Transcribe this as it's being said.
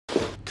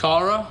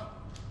Cara,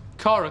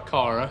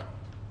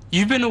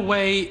 you've been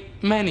away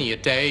many a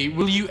day.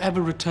 Will you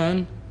ever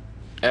return?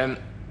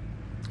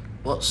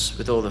 What's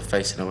with all the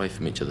facing away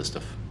from each other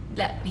stuff?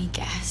 Let me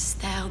guess.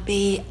 They'll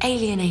be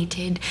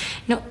alienated,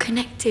 not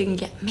connecting,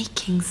 yet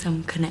making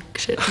some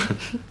connection.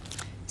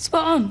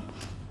 Spot on.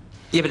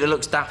 Yeah, but it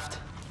looks daft.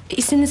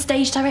 It's in the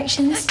stage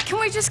directions. Can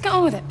we just get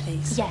on with it,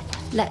 please? Yeah,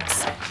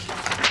 let's.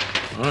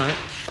 All right.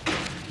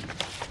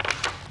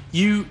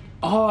 You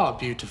are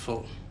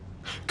beautiful.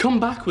 Come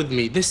back with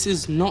me. This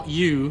is not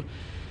you.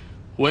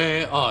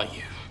 Where are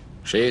you?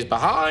 She's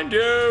behind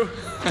you.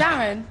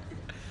 Darren.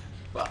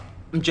 Well,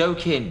 I'm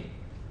joking.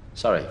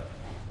 Sorry.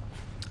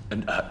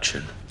 An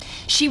action.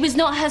 She was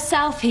not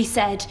herself, he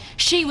said.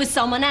 She was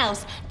someone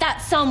else.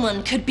 That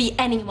someone could be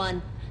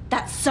anyone.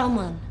 That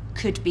someone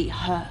could be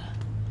her.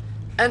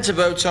 Enter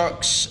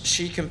Botox.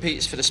 She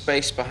competes for the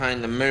space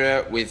behind the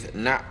mirror with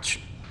Nat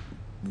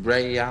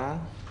Real.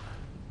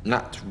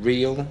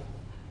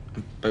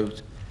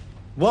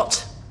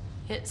 What?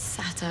 It's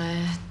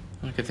satire.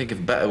 I can think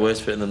of better words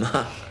for it than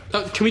that.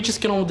 Can we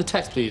just get on with the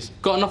text, please?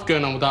 Got enough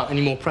going on without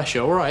any more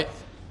pressure, all right?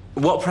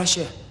 What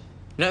pressure?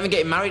 You're not even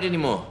getting married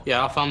anymore.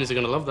 Yeah, our families are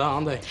going to love that,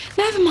 aren't they?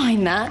 Never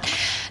mind that.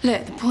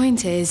 Look, the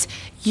point is,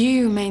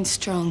 you remain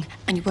strong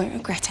and you won't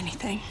regret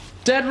anything.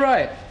 Dead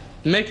right.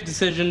 Make a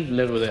decision,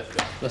 live with it.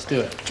 Let's do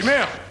it.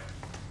 Jamil!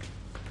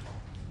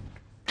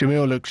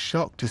 Jamil looks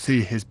shocked to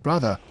see his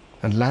brother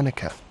and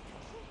Lanika.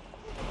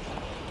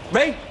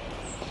 Ray!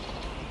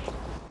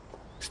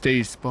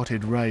 Steve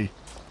spotted Ray.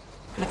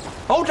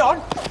 Hold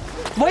on!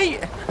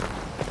 Wait!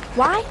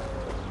 Why?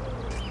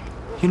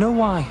 You know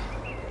why?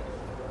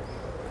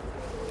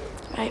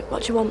 Right,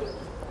 what do you want?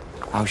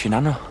 How's your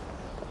nana?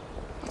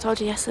 I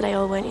told you yesterday,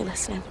 or weren't you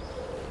listening?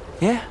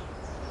 Yeah,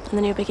 And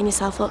then you were bigging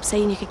yourself up,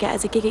 saying you could get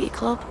us a gig at your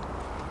club.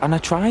 and I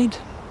tried.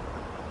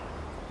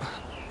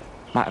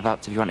 Might have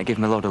helped if you want to give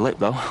him a load of lip,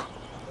 though.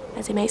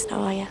 As your mates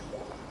now, are you?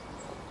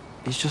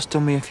 He's just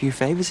done me a few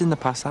favours in the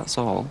past, that's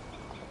all.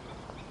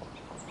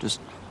 Just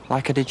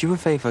like I did you a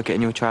favour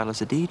getting you a trial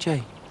as a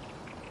DJ.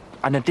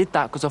 And I did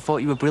that because I thought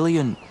you were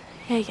brilliant.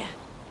 Yeah.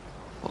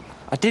 But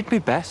I did my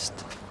best.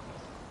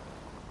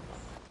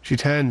 She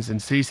turns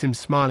and sees him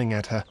smiling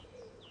at her,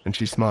 and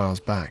she smiles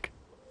back.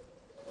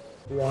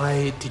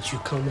 Why did you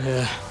come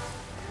here?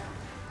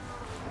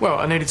 Well,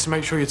 I needed to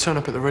make sure you turn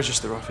up at the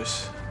register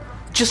office.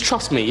 Just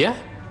trust me, yeah?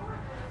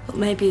 But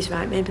maybe he's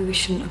right. Maybe we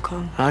shouldn't have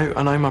come.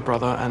 I know my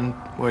brother, and,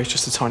 well, he's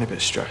just a tiny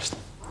bit stressed.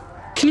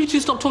 Can you two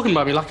stop talking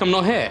about me like I'm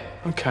not here?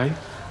 Okay.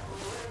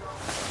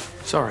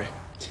 Sorry.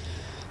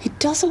 He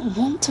doesn't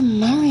want to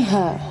marry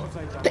her.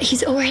 But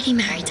he's already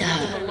married to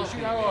her.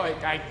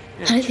 I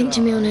don't think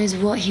Jamil knows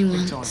what he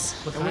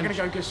wants. Look, we're going to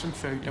go get some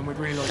food, and we'd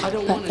really like...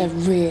 But they're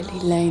really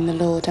laying the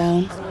law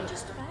down.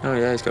 Oh,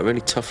 yeah, he's got a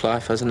really tough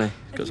life, hasn't he?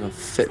 He's got some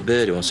fit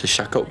bird who wants to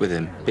shack up with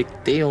him. Big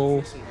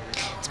deal.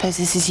 I suppose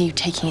this is you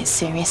taking it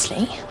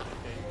seriously.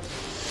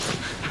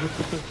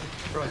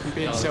 Right, you're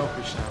being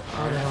selfish now.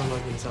 How the hell am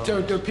I being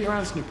selfish? Do put your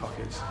hands in your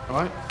pockets, all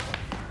right?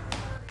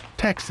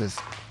 Texas.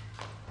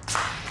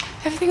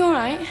 Everything all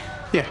right?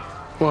 Yeah.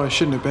 Well,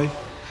 shouldn't it be?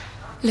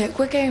 Look,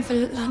 we're going for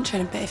lunch in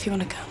a bit if you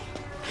want to come.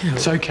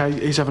 It's okay.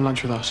 He's having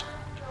lunch with us.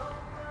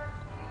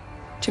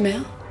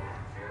 Jamil?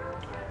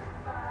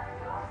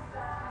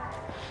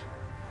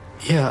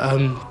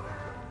 Yeah,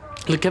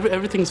 look,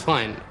 everything's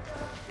fine.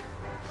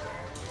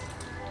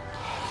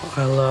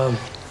 I'll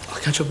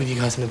catch up with you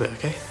guys in a bit,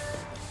 okay?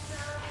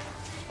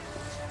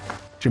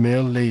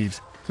 Jamil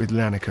leaves with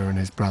Lanika and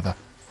his brother.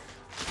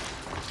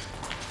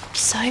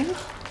 So?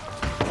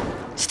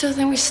 Still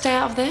think we should stay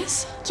out of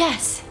this?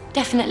 Yes,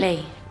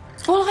 definitely.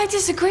 Well, I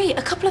disagree.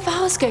 A couple of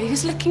hours ago, he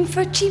was looking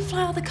for a cheap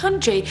flight out of the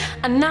country,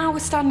 and now we're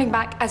standing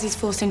back as he's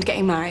forced into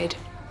getting married.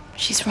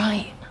 She's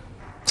right.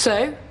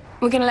 So,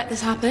 we're going to let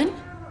this happen?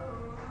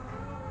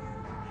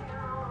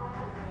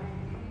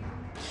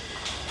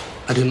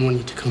 I didn't want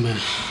you to come in.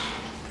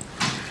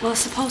 Well, I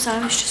suppose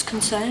I was just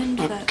concerned,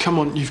 but... Come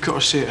on, you've got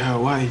to see it her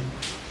way.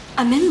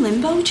 I'm in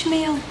limbo,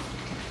 Jamil.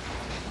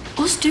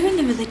 Us doing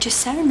the religious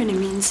ceremony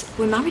means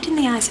we're married in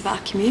the eyes of our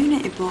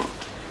community, but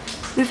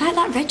without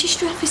that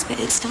registry office bit,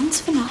 it stands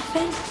for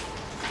nothing.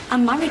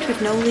 I'm married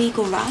with no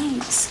legal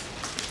rights.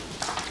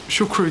 What's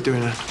your crew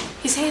doing here?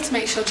 He's here to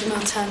make sure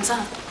Jamil turns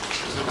up.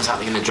 He's not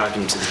exactly going to drag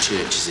him to the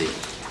church, is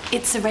he?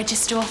 It's the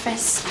register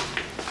office.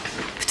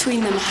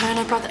 Between them, her and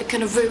her brother are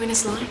going to ruin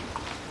his life.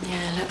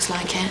 Yeah, looks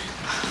like it.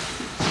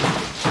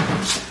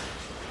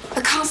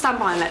 I can't stand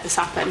by and let this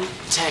happen.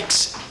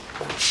 Tex.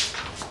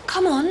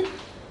 Come on.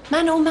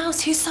 Man or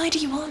mouse, whose side are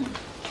you on?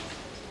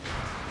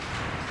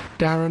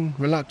 Darren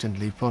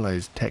reluctantly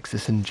follows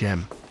Texas and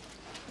Jem.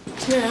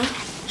 Yeah.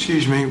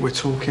 Excuse me, we're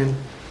talking.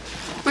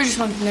 We just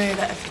wanted to know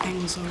that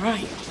everything was all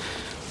right.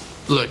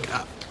 Look,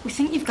 We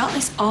think you've got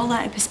this all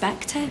out of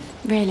perspective.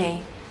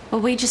 Really?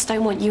 Well, we just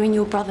don't want you and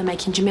your brother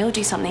making Jamil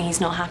do something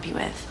he's not happy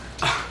with.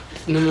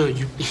 no,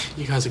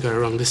 you guys are going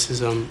wrong. This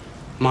is,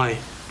 my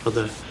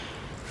brother,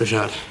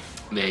 Rashad.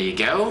 There you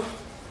go.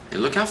 You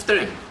look after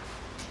him.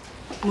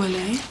 Will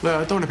he? Look,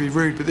 I don't want to be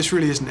rude, but this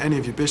really isn't any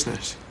of your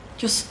business.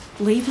 Just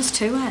leave us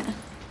to it.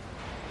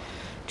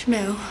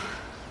 Jamil.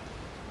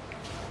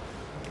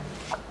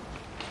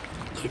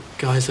 Look,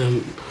 guys,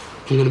 I'm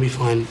gonna be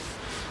fine.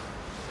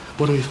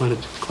 Why don't we find a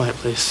quiet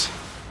place?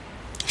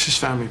 This is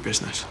family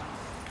business.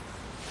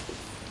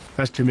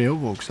 As Jamil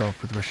walks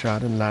off with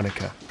Rashad and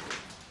Lanika,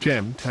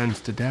 Jem turns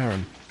to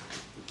Darren.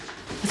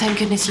 Well, thank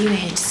goodness you were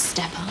here to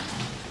step up.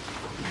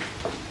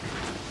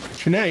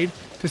 Sinead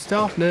to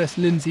staff nurse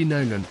Lindsay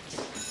Nolan.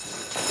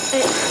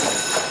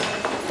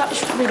 That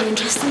was really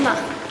interesting,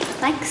 that.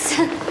 Thanks.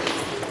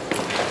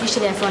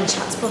 Usually everyone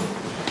chats, but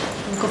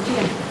I'm good for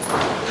you.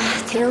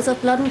 Tales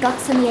of blood and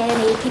guts in the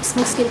A&E keeps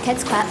most school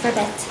kids quiet for a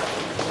bit.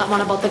 That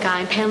one about the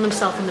guy impaling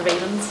himself in the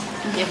railings.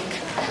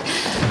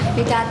 Yuck.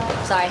 Your dad,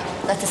 sorry,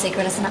 that's a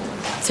secret, isn't it?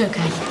 It's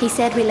okay. He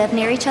said we live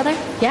near each other.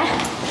 Yeah?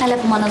 I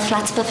live in one of the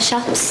flats above the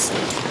shops.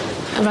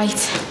 Right.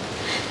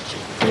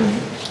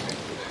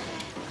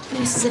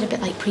 This is a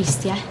bit like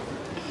priest, yeah?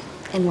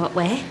 In what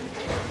way?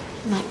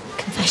 Like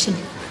confession.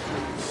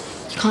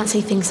 You can't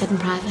say things said in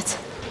private.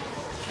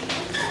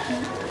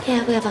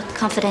 Yeah, we have a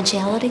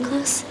confidentiality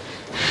clause.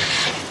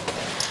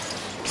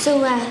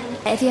 So,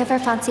 if you ever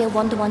fancy a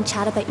one-to-one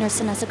chat about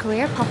nursing as a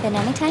career, pop in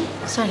anytime.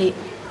 Sorry.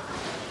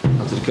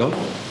 How did it go?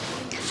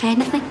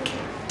 Fine, I think.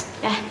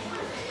 Yeah.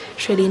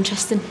 It's really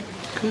interesting.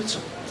 Good.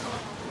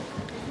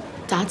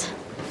 Dad?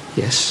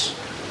 Yes.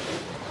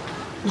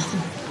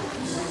 Nothing.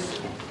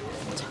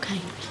 It's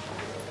okay.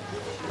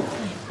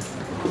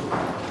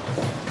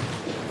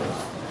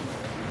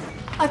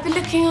 I've been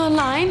looking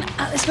online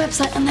at this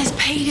website and there's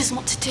pages on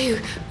what to do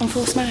on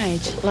forced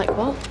marriage. Like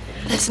what?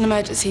 There's an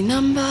emergency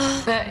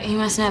number. But he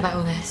must know about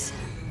all this.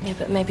 Yeah,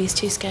 but maybe he's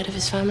too scared of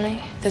his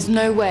family. There's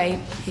no way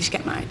he should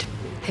get married.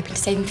 Hoping to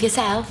save him for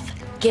yourself.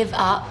 Give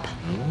up.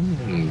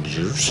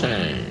 Juicy.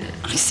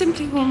 I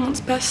simply want what's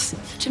best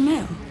for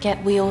Jamil.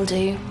 Yeah, we all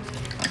do.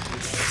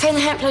 Turn the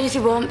hemp load if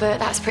you want, but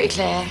that's pretty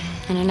clear.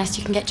 And unless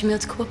you can get Jamil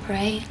to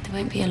cooperate, there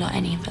won't be a lot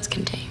any of us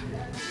can do.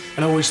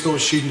 And I always thought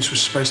students were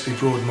supposed to be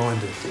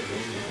broad-minded.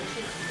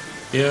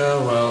 Yeah,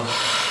 well,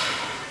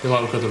 they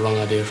might have got the wrong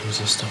idea from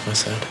some stuff I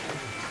said.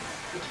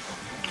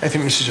 They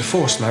think this is a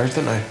forced marriage,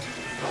 don't they?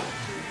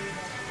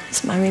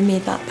 Is marrying me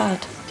that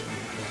bad?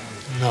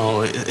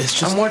 No, it's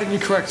just... And why didn't you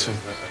correct them?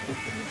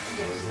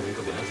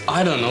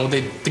 I don't know.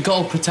 They got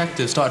all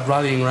protective, started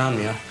rallying around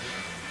me. I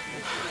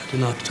didn't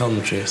know how to tell them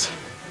the truth.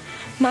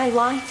 My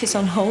life is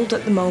on hold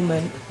at the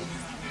moment.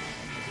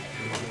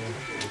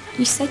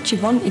 You said you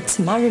wanted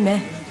to marry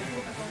me.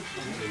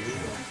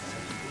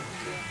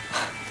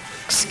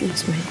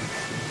 Excuse me.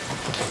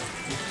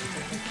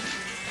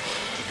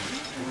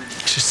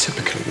 It's just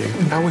typical of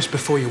you. Hours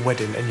before your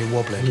wedding and you're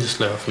wobbling. You just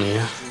let off me,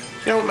 yeah?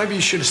 You know what, maybe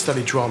you should have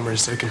studied drama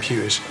instead of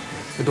computers.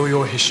 With all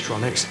your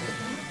histrionics.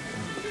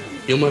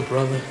 You're my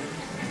brother.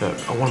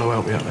 Look, I want to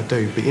help you out, I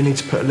do, but you need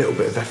to put a little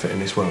bit of effort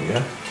in as well,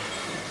 yeah?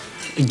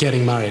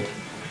 Getting married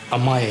at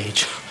my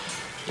age.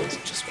 It's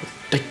just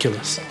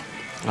ridiculous.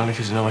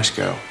 Lanika's a nice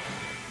girl.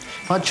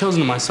 If I'd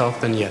chosen her myself,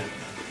 then yeah.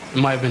 It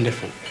might have been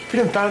different. If you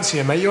didn't fancy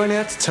her, mate, you only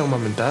had to tell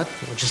Mum and Dad.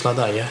 Well, just like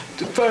that, yeah?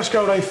 The first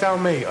girl they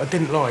found me, I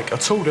didn't like. I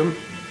told them,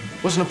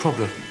 wasn't a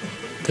problem.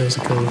 There was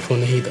a girl before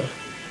Nahida.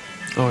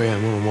 Oh, yeah,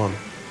 one-on-one.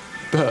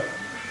 But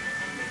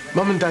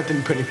Mum and Dad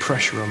didn't put any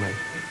pressure on me.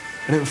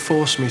 They didn't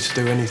force me to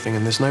do anything,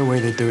 and there's no way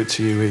they'd do it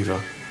to you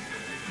either.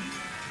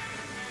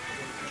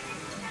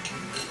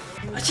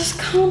 I just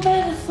can't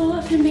bear the thought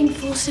of him being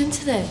forced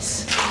into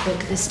this. Look,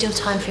 there's still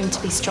time for him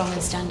to be strong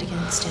and stand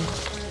against it.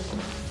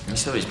 He's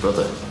still his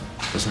brother.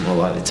 Doesn't look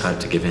like the type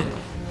to give in.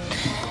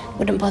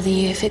 Wouldn't bother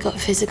you if it got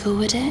physical,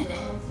 would it?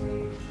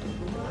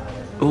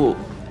 Oh.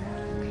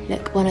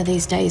 Look, one of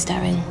these days,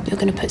 Darren, you're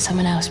going to put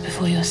someone else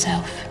before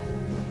yourself.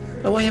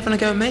 Well, why are you having a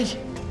go at me?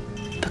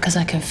 Because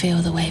I can feel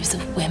the waves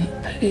of wimp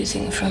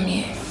oozing from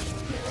you.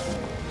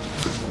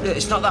 Look,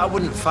 it's not that I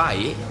wouldn't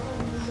fight.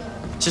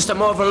 It's just I'm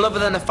more of a lover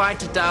than a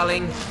fighter,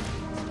 darling.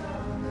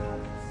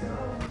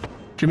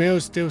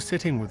 Jamil's still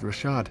sitting with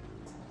Rashad.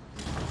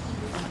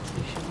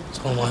 It's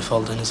all my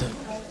fault then, is it?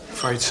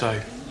 Afraid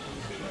so.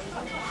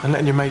 And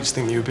letting your mates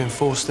think you've been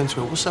forced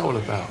into it, what's that all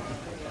about?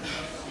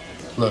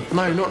 Look.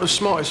 No, not the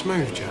smartest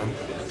move, Jan.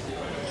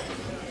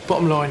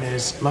 Bottom line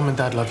is, Mum and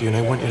Dad love you and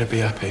they want you to be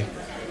happy.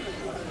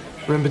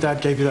 Remember Dad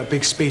gave you that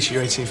big speech at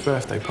your 18th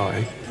birthday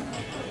party?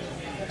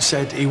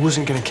 Said he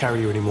wasn't going to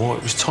carry you anymore.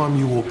 It was time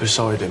you walked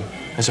beside him,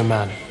 as a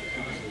man.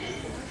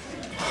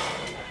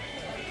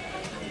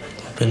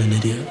 I've been an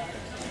idiot.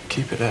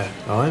 Keep it there,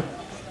 all right?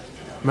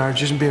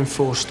 Marriage isn't being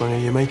forced on you.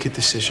 You make a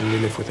decision, you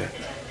live with it.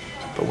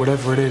 But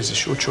whatever it is,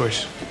 it's your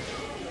choice.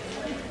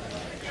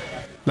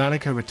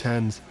 Lanika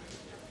returns.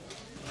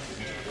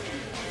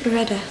 You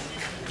ready?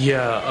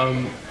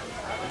 Yeah,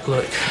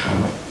 look.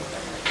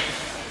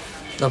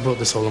 I brought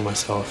this all on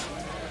myself.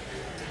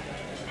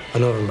 I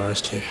know I've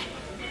embarrassed you,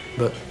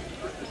 but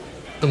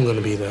I'm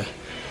gonna be there.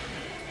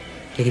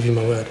 I give you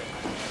my word.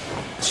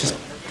 It's just,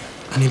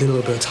 I need a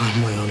little bit of time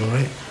on my own, all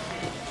right?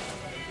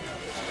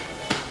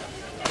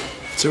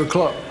 2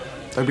 o'clock.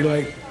 Don't be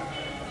late.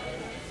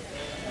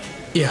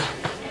 Yeah.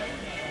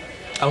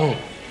 I won't.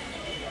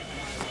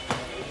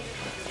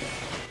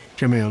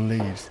 Jamil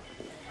leaves.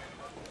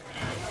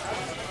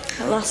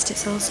 At last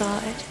it's all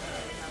sorted.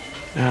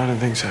 No, I don't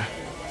think so.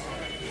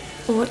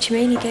 Well, what do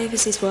you mean he gave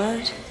us his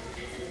word?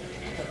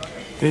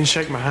 He didn't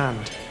shake my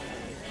hand.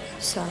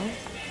 So?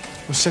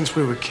 Well, since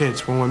we were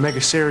kids, when we're mega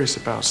serious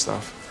about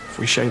stuff,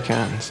 we shake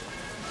hands.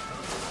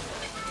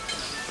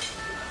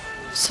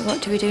 So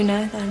what do we do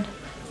now, then?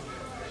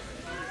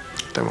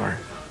 Don't worry.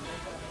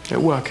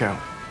 It'll work out.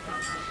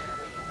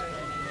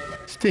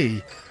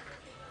 Steve.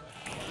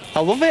 I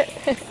love it.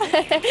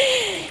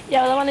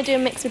 Yeah, well, I want to do a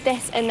mix with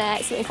this and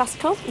something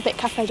classical, a bit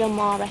Cafe John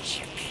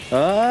Moorish.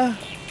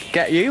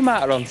 Get you,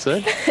 Matt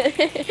Ronson.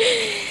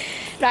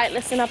 Right,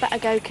 listen, I better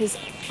go because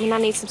I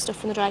need some stuff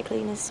from the dry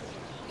cleaners.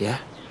 Yeah.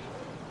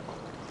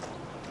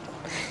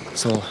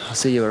 So, I'll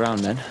see you around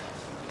then.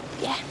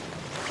 Yeah.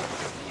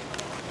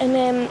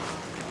 And,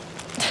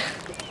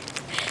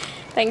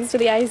 thanks for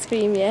the ice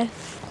cream, yeah?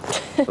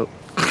 Oh.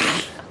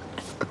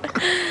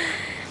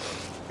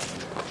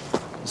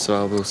 So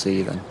I will see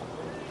you then.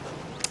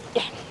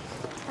 Yeah.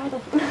 Hold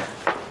on.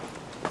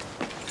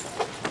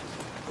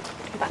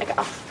 I better get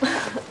off.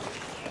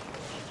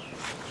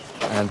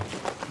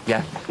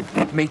 Yeah,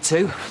 me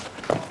too.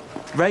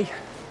 Ray,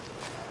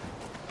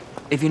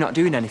 if you're not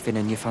doing anything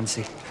and you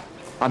fancy,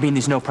 I mean,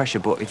 there's no pressure,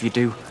 but if you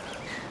do...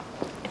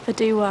 If I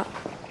do what?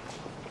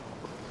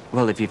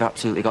 Well, if you've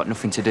absolutely got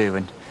nothing to do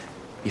and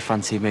you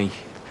fancy me,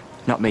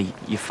 not me,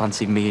 you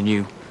fancy me and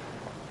you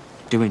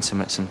doing some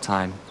at some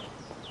time.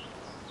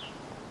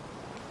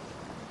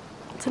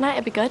 Tonight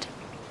would be good.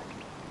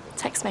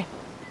 Text me.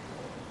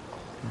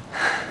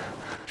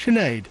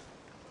 Sinead.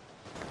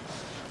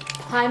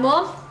 Hi,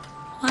 Mum.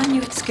 Why aren't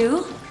you at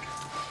school?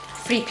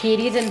 Free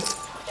period and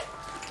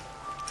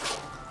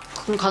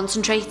couldn't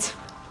concentrate.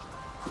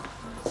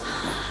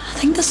 I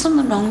think there's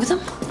something wrong with him.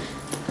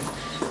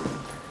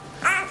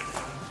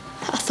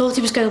 I thought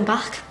he was going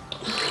back.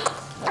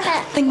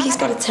 I think he's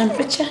got a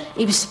temperature.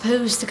 He was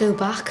supposed to go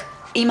back.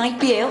 He might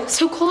be ill.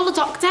 So call a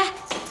doctor.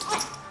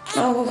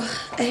 Oh,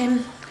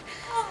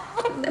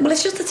 well,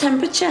 it's just the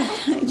temperature.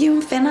 You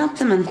and Finn had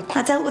them, and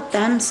I dealt with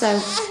them, so...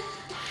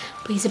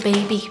 But he's a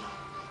baby.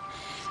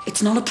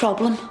 It's not a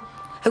problem.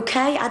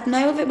 OK, I'd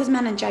know if it was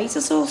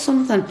meningitis or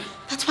something.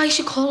 That's why you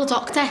should call a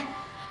doctor.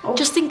 Oh.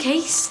 Just in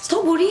case.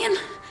 Stop worrying.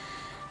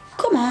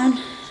 Come on,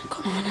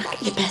 I'll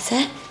get you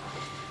better.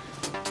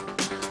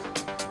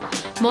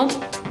 Mum?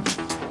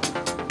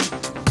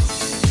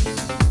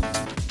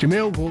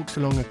 Jamil walks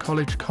along a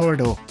college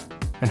corridor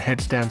and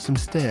heads down some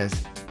stairs.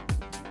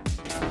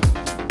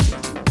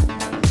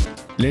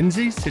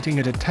 Lindsay's sitting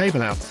at a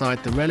table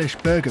outside the Relish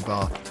Burger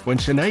Bar when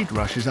Sinead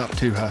rushes up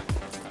to her.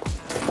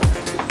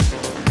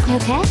 You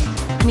okay?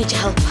 I need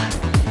your help.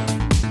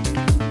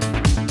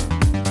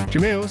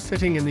 Jamil's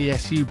sitting in the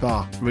SU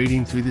bar,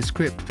 reading through the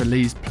script for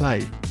Lee's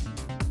play.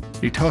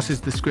 He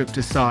tosses the script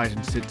aside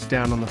and sits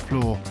down on the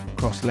floor,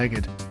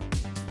 cross-legged.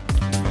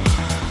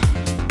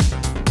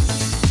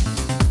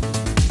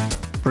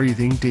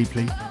 Breathing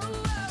deeply,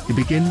 he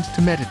begins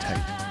to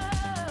meditate.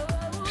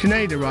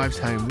 Sinead arrives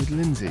home with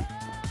Lindsay.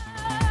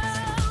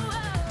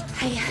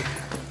 Hey.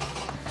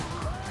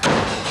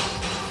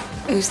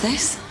 Who's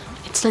this?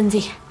 It's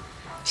Lindsay.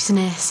 She's a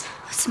nurse.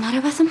 What's the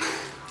matter with him?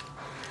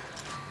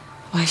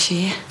 Why is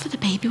she here? For the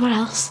baby, what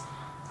else?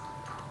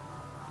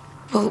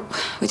 Well,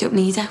 we don't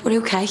need her. We're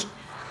OK. He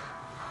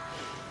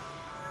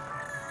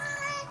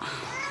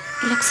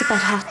looks a bit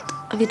hot.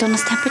 Have you done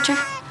his temperature?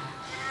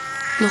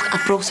 Look, I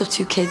brought up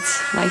 2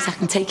 kids, right? I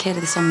can take care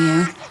of this on my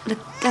own. Look,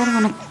 I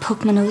don't want to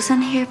poke my nose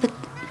in here, but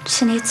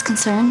Sinead's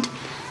concerned.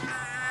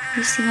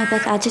 You seem a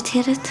bit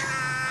agitated.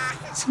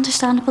 It's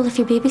understandable if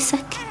your baby's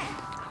sick.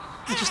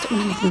 I just don't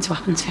want anything to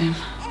happen to him.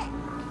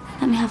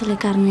 Let me have a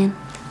look at him then.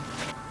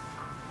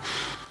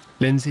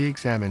 Lindsay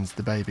examines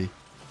the baby.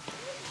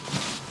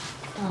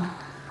 Oh,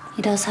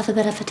 he does have a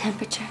bit of a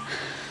temperature.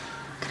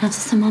 Can I have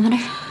the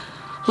thermometer?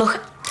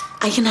 Look,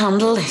 I can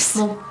handle this.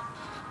 Mum,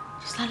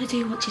 just let her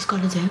do what she's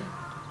got to do.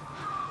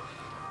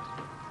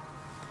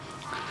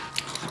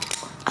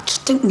 I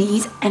just don't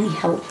need any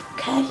help,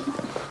 OK?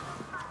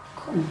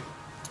 Come on.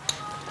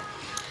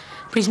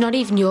 But he's not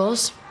even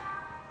yours.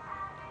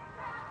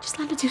 Just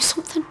let her do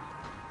something.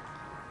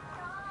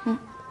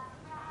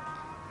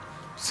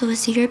 So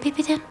is he your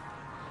baby then?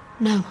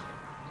 No.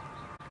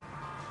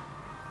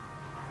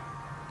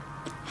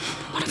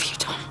 What have you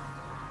done?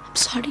 I'm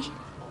sorry.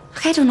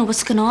 Look, I don't know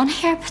what's going on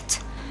here, but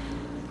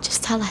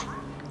just tell her.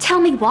 Tell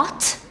me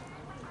what?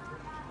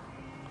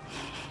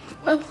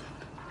 Well,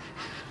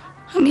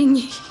 I mean,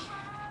 you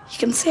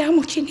can see how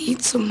much you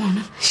need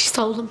someone. She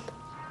stole him.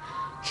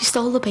 She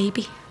stole the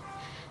baby.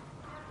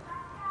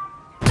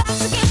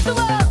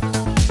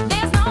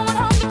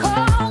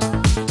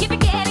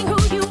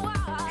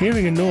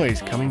 Hearing a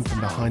noise coming from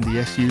behind the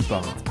SU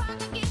bar,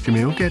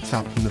 Jamil gets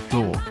up from the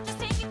floor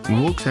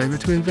and walks over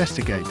to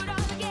investigate.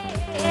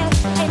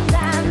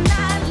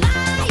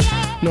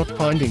 Not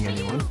finding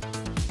anyone,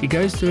 he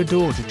goes to a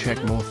door to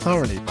check more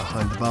thoroughly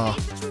behind the bar.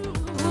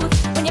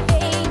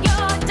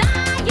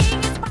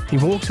 He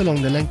walks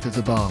along the length of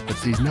the bar but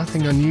sees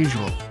nothing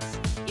unusual.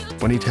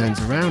 When he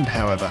turns around,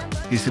 however,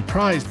 he's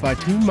surprised by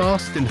two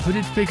masked and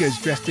hooded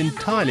figures dressed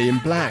entirely in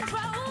black.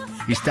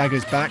 He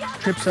staggers back,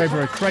 trips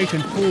over a crate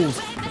and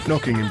falls,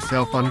 knocking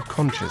himself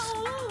unconscious.